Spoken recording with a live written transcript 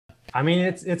I mean,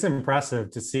 it's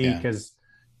impressive to see Yeah. because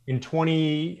in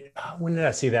 20, when did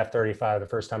I see the F-35 the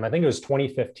first time? I think it was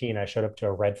 2015. I showed up to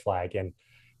a red flag. And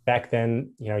back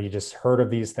then, you just heard of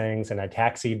these things. And I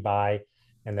taxied by,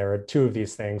 and there were two of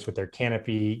these things with their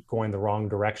canopy going the wrong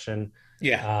direction.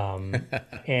 Yeah. Um,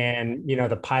 and,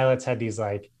 the pilots had these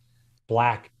like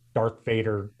black Darth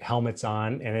Vader helmets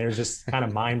on, and it was just kind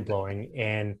of mind blowing.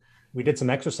 And we did some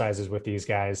exercises with these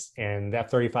guys, and the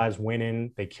F-35s went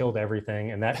in, they killed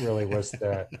everything, and that really was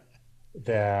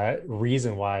the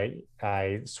reason why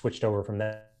I switched over from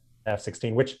the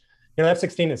F-16, which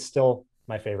F-16 is still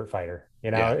my favorite fighter.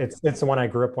 Yeah. It's the one I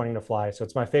grew up wanting to fly, so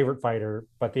it's my favorite fighter.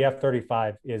 But the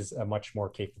F-35 is a much more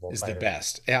capable Is the fighter.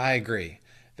 best. Yeah, I agree.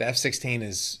 The F-16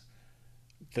 is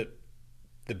the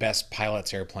the best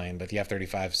pilot's airplane, but the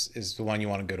F-35 is the one you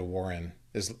want to go to war in.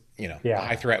 Is a Yeah,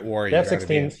 high threat war the you'd rather be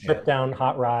F-16 in. Yeah. stripped down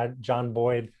hot rod, John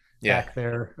Boyd Yeah. back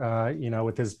there,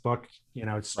 with his book,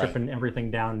 Right. stripping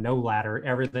everything down, no ladder.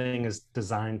 Everything is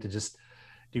designed to just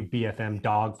do BFM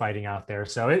dog fighting out there.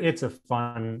 So it's a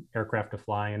fun aircraft to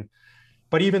fly.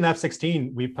 But even the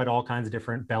F-16, we put all kinds of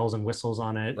different bells and whistles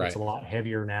on it. It's Right. a lot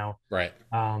heavier now. Right.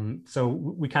 So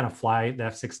we kind of fly the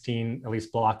F-16, at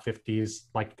least Block 50s,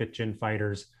 like fifth gen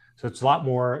fighters. So it's a lot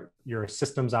more you're a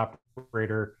systems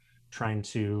operator trying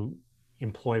to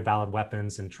employ valid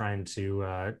weapons and trying to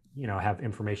have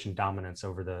information dominance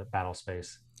over the battle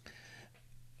space.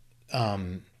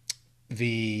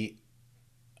 The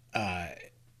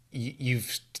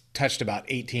you've touched about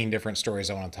 18 different stories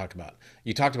I want to talk about.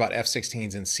 You talked about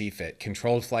F-16s and CFIT,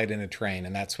 controlled flight in a train,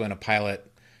 and that's when a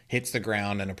pilot hits the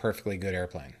ground in a perfectly good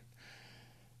airplane.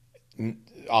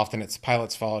 Often it's the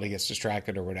pilot's fault, he gets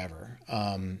distracted or whatever.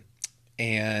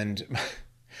 And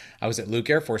I was at Luke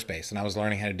Air Force Base and I was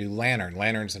learning how to do Lantern.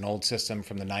 Lantern's an old system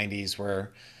from the 90s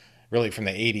where, really from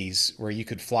the 80s, where you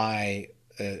could fly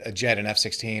a jet, an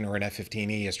F-16 or an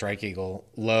F-15E, a Strike Eagle,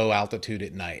 low altitude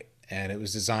at night. And it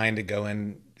was designed to go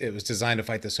in, it was designed to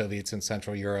fight the Soviets in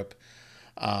Central Europe.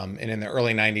 And in the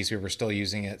early 90s, we were still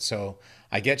using it. So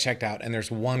I get checked out, and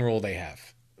there's one rule they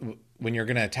have. When you're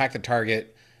going to attack the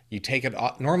target, you take it.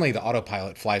 Normally, the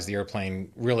autopilot flies the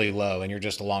airplane really low, and you're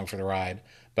just along for the ride.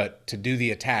 But to do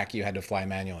the attack, you had to fly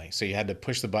manually. So you had to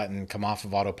push the button, come off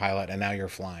of autopilot, and now you're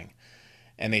flying.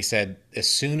 And they said as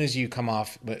soon as you come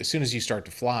off, as soon as you start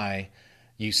to fly,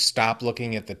 you stop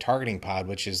looking at the targeting pod,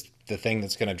 which is the thing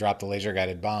that's going to drop the laser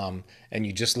guided bomb, and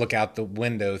you just look out the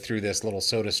window through this little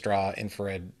soda straw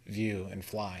infrared view and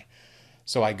fly.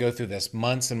 So I go through this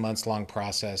months and months long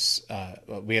process.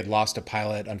 We had lost a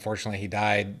pilot. Unfortunately, he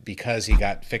died because he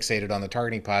got fixated on the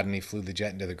targeting pod and he flew the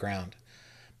jet into the ground.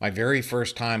 My very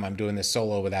first time I'm doing this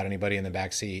solo without anybody in the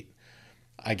back seat.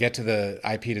 I get to the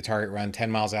IP to target run 10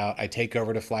 miles out. I take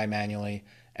over to fly manually.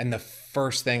 And the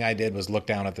first thing I did was look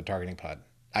down at the targeting pod.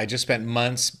 I just spent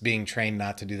months being trained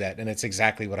not to do that. And it's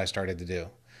exactly what I started to do.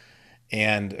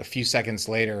 And a few seconds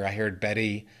later, I heard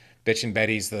Betty, bitchin'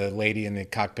 Betty's the lady in the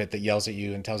cockpit that yells at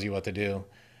you and tells you what to do.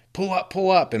 Pull up,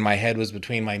 pull up. And my head was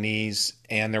between my knees.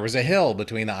 And there was a hill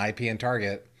between the IP and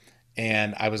target.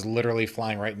 And I was literally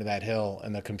flying right into that hill.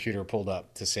 And the computer pulled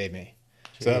up to save me.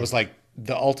 So that was Jeez. like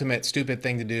the ultimate stupid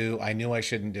thing to do. I knew I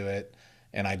shouldn't do it,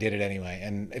 and I did it anyway.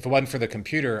 And if it wasn't for the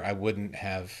computer, I wouldn't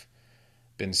have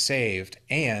been saved.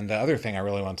 And the other thing I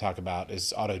really want to talk about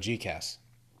is auto GCAS.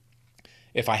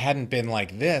 If I hadn't been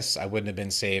like this, I wouldn't have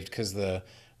been saved because the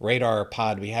radar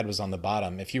pod we had was on the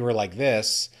bottom. If you were like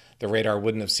this, the radar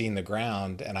wouldn't have seen the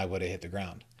ground, and I would have hit the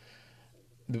ground.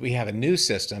 We have a new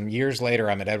system. Years later,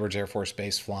 I'm at Edwards Air Force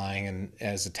Base flying, and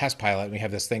as a test pilot, we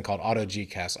have this thing called Auto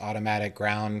GCAS, Automatic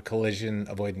Ground Collision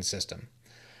Avoidance System,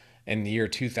 in the year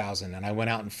 2000. And I went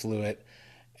out and flew it.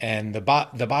 And the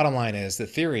bottom line is, the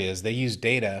theory is they use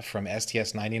data from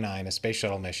STS-99, a space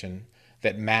shuttle mission,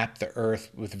 that mapped the Earth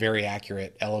with very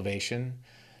accurate elevation.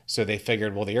 So they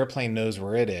figured, well, the airplane knows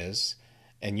where it is,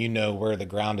 and you know where the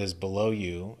ground is below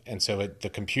you. And so the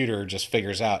computer just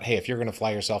figures out, hey, if you're going to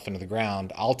fly yourself into the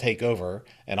ground, I'll take over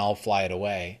and I'll fly it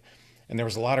away. And there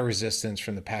was a lot of resistance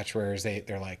from the patch wearers.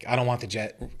 They're like, I don't want the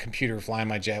jet computer flying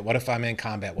my jet. What if I'm in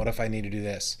combat? What if I need to do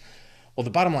this? Well,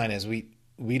 the bottom line is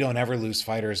we don't ever lose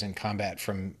fighters in combat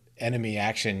from enemy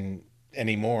action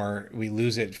anymore. We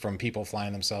lose it from people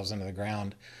flying themselves into the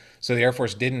ground. So the Air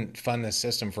Force didn't fund this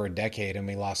system for a decade, and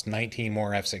we lost 19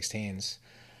 more F-16s.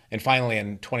 And finally,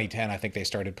 in 2010, I think they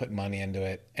started putting money into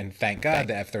it. And thank God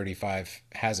the F-35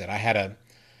 has it.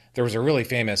 There was a really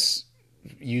famous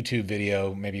YouTube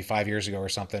video maybe 5 years ago or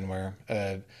something where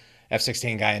a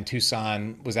F-16 guy in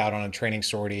Tucson was out on a training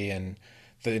sortie, and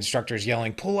the instructor's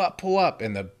yelling, pull up.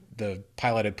 And the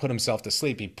pilot had put himself to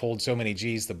sleep. He pulled so many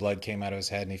G's, the blood came out of his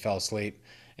head and he fell asleep.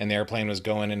 and the airplane was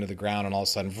going into the ground, and all of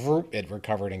a sudden, vroom, it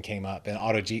recovered and came up. And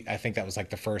auto G, I think that was like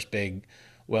the first big,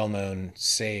 well-known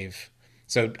save.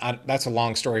 So that's a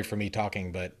long story for me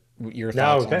talking, but your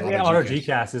thoughts No, on auto yeah, auto GCAS?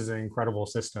 GCAS is an incredible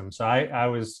system. So I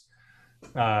was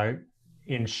uh,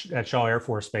 at Shaw Air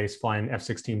Force Base flying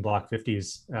F-16 Block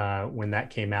 50s when that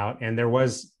came out, and there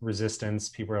was resistance.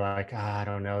 People were like, I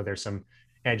don't know, there's some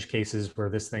edge cases where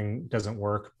this thing doesn't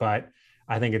work, but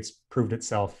I think it's proved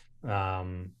itself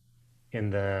in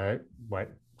the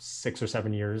what 6 or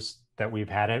 7 years that we've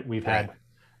had it. We've Right.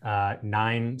 had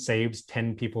 9 saves,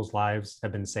 10 people's lives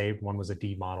have been saved. One was a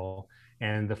D model,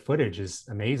 and the footage is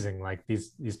amazing. Like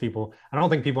these people, I don't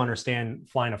think people understand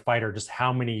flying a fighter just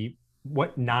how many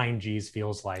what 9 Gs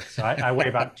feels like. So I weigh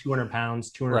about 200 pounds,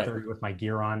 Right. 230 with my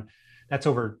gear on. That's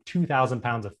over 2,000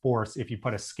 pounds of force if you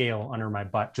put a scale under my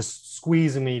butt, just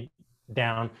squeezing me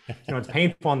down. It's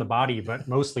painful on the body, but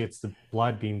mostly it's the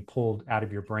blood being pulled out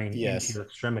of your brain into Yes. your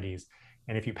extremities.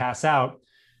 And if you pass out,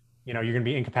 you're going to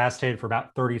be incapacitated for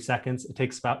about 30 seconds. It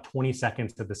takes about 20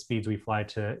 seconds at the speeds we fly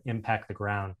to impact the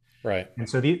ground. Right. And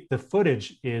so the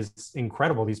footage is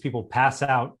incredible. These people pass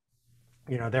out,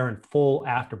 they're in full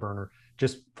afterburner,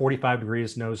 just 45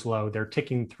 degrees nose low. They're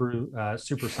ticking through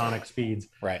supersonic speeds.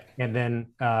 Right. And then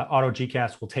auto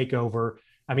GCAS will take over.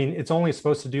 I mean, it's only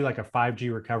supposed to do like a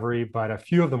 5G recovery, but a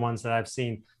few of the ones that I've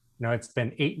seen, it's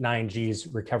been 8, 9 Gs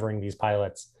recovering these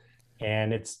pilots.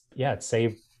 And it's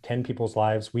saved 10 people's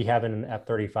lives. We have it in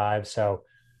F-35. So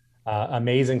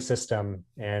amazing system.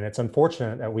 And it's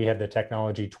unfortunate that we had the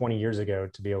technology 20 years ago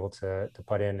to be able to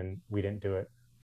put in and we didn't do it.